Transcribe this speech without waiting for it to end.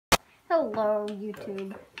Hello,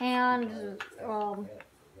 YouTube. And,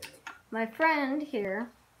 my friend here,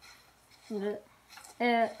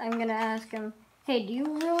 I'm gonna ask him, hey, do you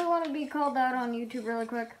really want to be called out on YouTube really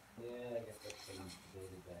quick? Yeah, I guess that's getting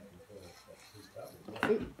debated back and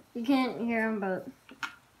forth, but You can't hear him, but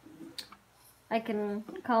I can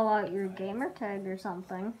call out your gamer tag or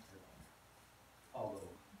something. although,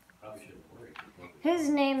 probably shouldn't worry. His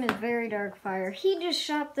name is Very Dark Fire. He just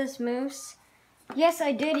shot this moose. Yes,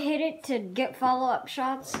 I did hit it to get follow-up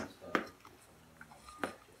shots,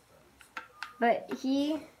 but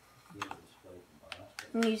he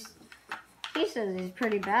says he's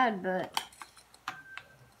pretty bad, but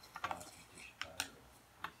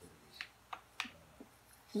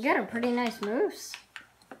you got a pretty nice moose.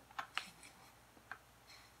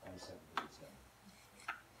 A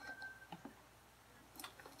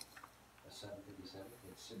 757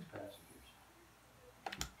 with 6 passengers.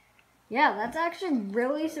 Yeah, that's actually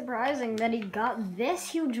really surprising that he got this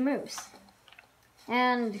huge moose.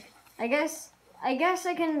 And I guess I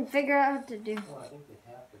can figure out how to do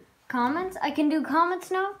comments. I can do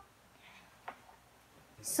comments now.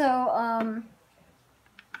 So,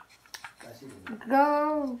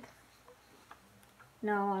 go.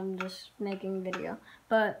 No, I'm just making video.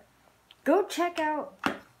 But go check out.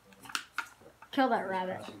 Kill that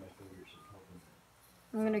rabbit.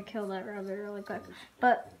 I'm gonna kill that rabbit really quick.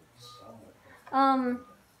 But,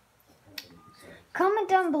 comment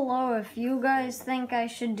down below if you guys think I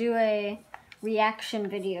should do a reaction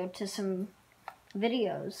video to some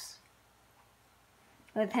videos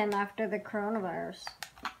with him after the coronavirus.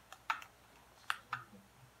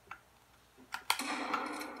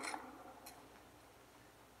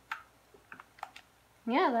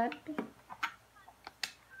 Yeah, that'd be.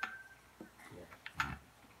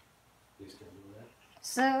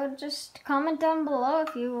 So just comment down below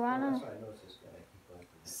if you wanna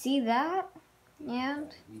see that,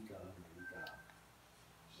 and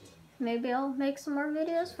maybe I'll make some more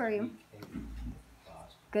videos for you.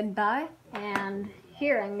 Goodbye, and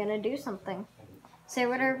here I'm gonna do something. Say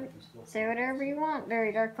whatever you want,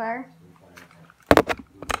 Very Dark Fire. Okay,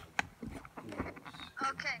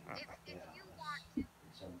 if you want to,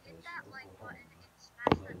 hit that like button and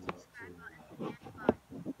smash that subscribe button, and bye.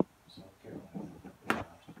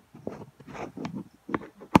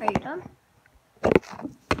 Are you done?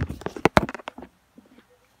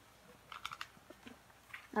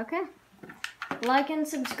 Okay. Like and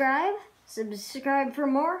subscribe. Subscribe for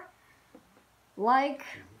more. Like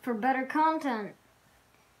for better content.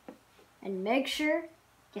 And make sure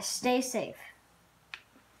you stay safe.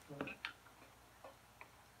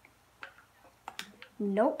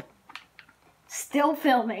 Nope. Still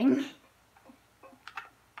filming.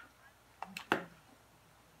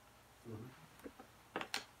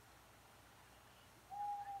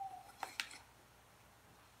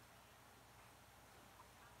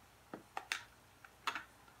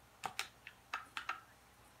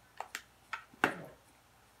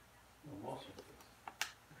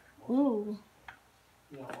 Ooh.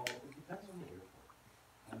 You know, it depends on the airport.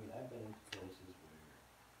 I mean, I've been into places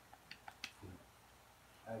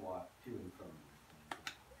where, I walk to and from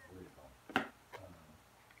worried about.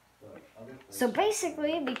 But other places, So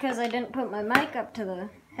basically, because I didn't put my mic up to the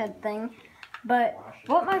head thing, but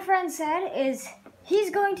what my friend said is he's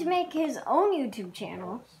going to make his own YouTube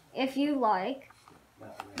channel, if you like.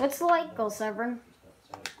 What's the like goal, Severin?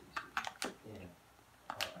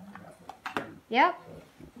 Yep.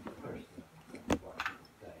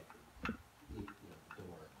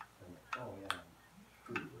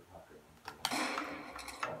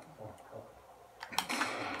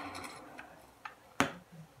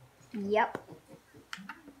 Yep.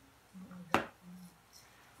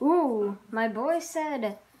 Ooh, my boy said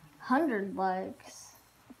 100 likes.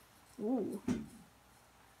 Ooh.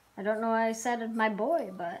 I don't know why I said my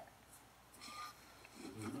boy, but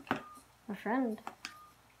my friend.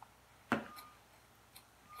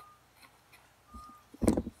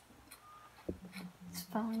 It's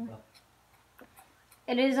fine.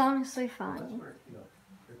 It is honestly fine.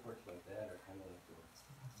 Airports like that are kind of like the,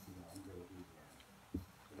 I'm going to New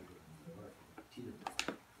York,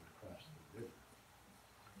 Teterboro, across the river.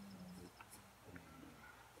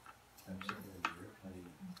 I'm sitting in the airplane,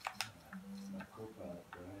 my co-pilot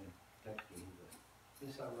Brian texted me that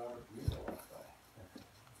he saw Robert De Niro walk by.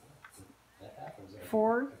 That happens.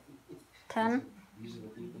 4, 10. These are the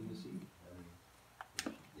people you see.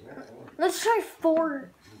 Let's try 4.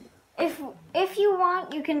 If you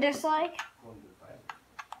want, you can dislike.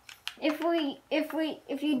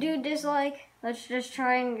 If you do dislike, let's just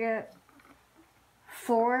try and get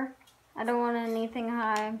 4. I don't want anything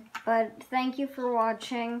high, but thank you for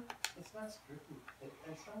watching. It's not strictly,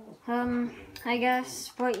 it's almost. I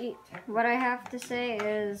guess what I have to say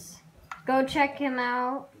is go check him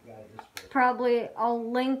out. Probably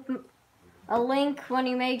I'll link a link when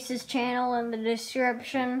he makes his channel in the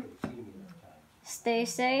description. Stay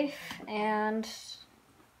safe, and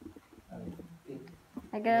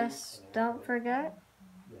I guess don't forget,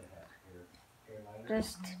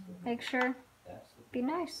 just make sure, be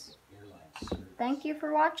nice. Thank you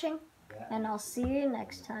for watching, and I'll see you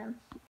next time.